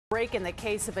Break in the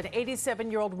case of an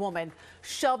 87-year-old woman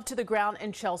shoved to the ground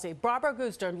in Chelsea. Barbara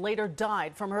Gustern later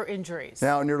died from her injuries.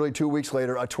 Now, nearly 2 weeks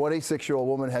later, a 26-year-old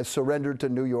woman has surrendered to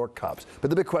New York cops. But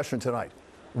the big question tonight,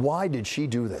 why did she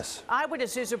do this?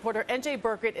 Eyewitness News reporter NJ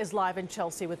Burkett is live in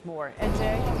Chelsea with more.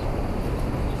 NJ?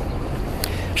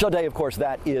 Sade, of course,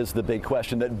 that is the big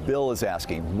question that Bill is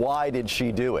asking. Why did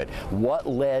she do it? What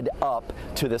led up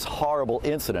to this horrible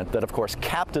incident that, of course,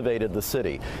 captivated the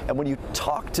city? And when you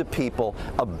talk to people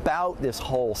about this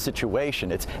whole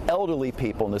situation, it's elderly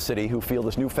people in the city who feel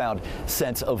this newfound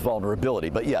sense of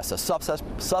vulnerability. But yes, a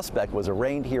suspect was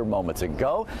arraigned here moments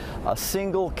ago. A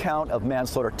single count of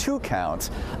manslaughter, 2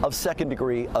 counts of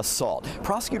second-degree assault.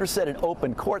 Prosecutors said in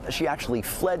open court that she actually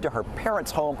fled to her parents'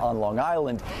 home on Long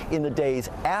Island in the days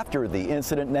after the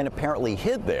incident and then apparently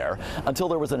hid there until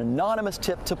there was an anonymous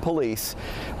tip to police,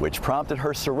 which prompted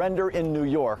her surrender in New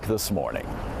York this morning.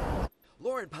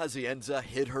 Lauren Pazienza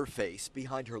hid her face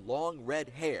behind her long red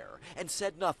hair and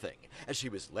said nothing as she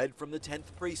was led from the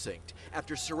 10th precinct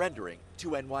after surrendering to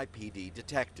NYPD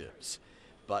detectives.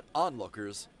 But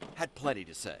onlookers had plenty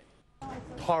to say.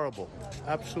 Horrible,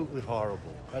 absolutely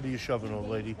horrible. How do you shove an old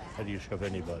lady? How do you shove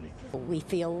anybody? We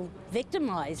feel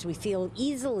victimized. We feel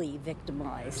easily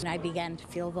victimized. And I began to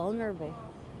feel vulnerable.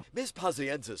 Ms.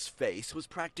 Pazienza's face was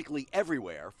practically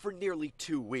everywhere for nearly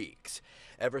 2 weeks,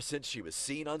 ever since she was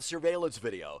seen on surveillance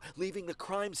video leaving the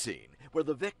crime scene where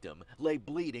the victim lay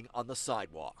bleeding on the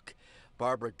sidewalk.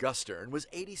 Barbara Gustern was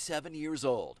 87 years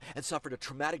old and suffered a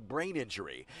traumatic brain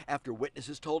injury after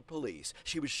witnesses told police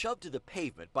she was shoved to the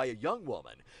pavement by a young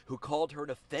woman who called her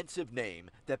an offensive name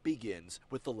that begins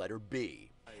with the letter B.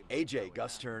 AJ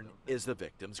Gustern is the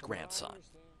victim's grandson.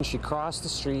 She crossed the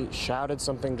street, shouted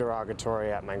something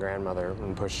derogatory at my grandmother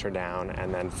and pushed her down,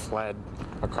 and then fled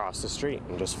across the street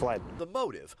and just fled. The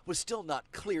motive was still not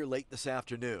clear late this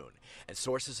afternoon, and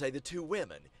sources say the 2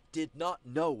 women did not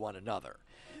know one another.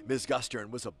 Ms.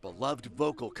 Gustern was a beloved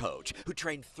vocal coach who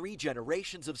trained 3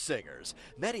 generations of singers,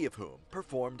 many of whom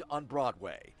performed on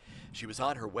Broadway. She was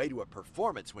on her way to a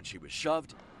performance when she was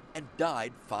shoved and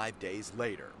died 5 days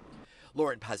later.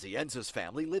 Lauren Pazienza's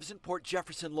family lives in Port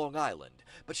Jefferson, Long Island,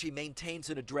 but she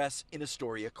maintains an address in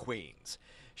Astoria, Queens.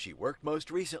 She worked most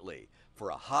recently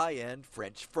for a high-end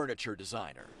French furniture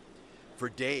designer. For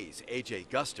days, AJ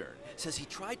Gustern says he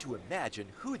tried to imagine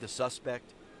who the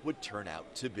suspect would turn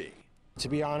out to be. To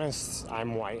be honest,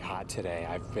 I'm white hot today.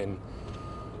 I've been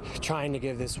trying to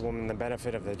give this woman the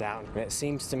benefit of the doubt. It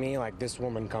seems to me like this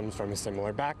woman comes from a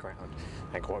similar background.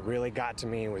 Like, what really got to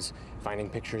me was finding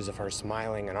pictures of her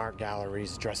smiling in art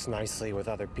galleries, dressed nicely with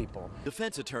other people.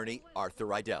 Defense attorney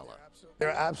Arthur Idella.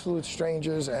 They're absolute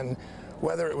strangers, and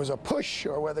whether it was a push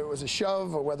or whether it was a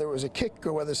shove or whether it was a kick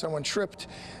or whether someone tripped,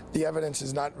 the evidence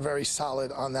is not very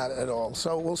solid on that at all.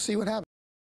 So we'll see what happens.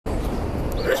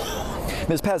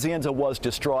 Ms. Pazienza was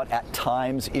distraught at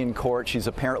times in court. She's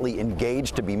apparently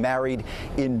engaged to be married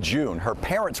in June. Her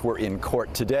parents were in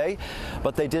court today,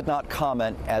 but they did not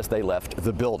comment as they left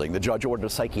the building. The judge ordered a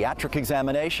psychiatric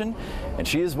examination, and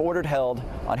she is ordered held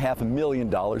on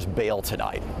 $500,000 bail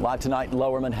tonight. Live tonight in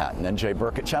Lower Manhattan, NJ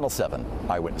Burkett, Channel 7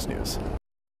 Eyewitness News.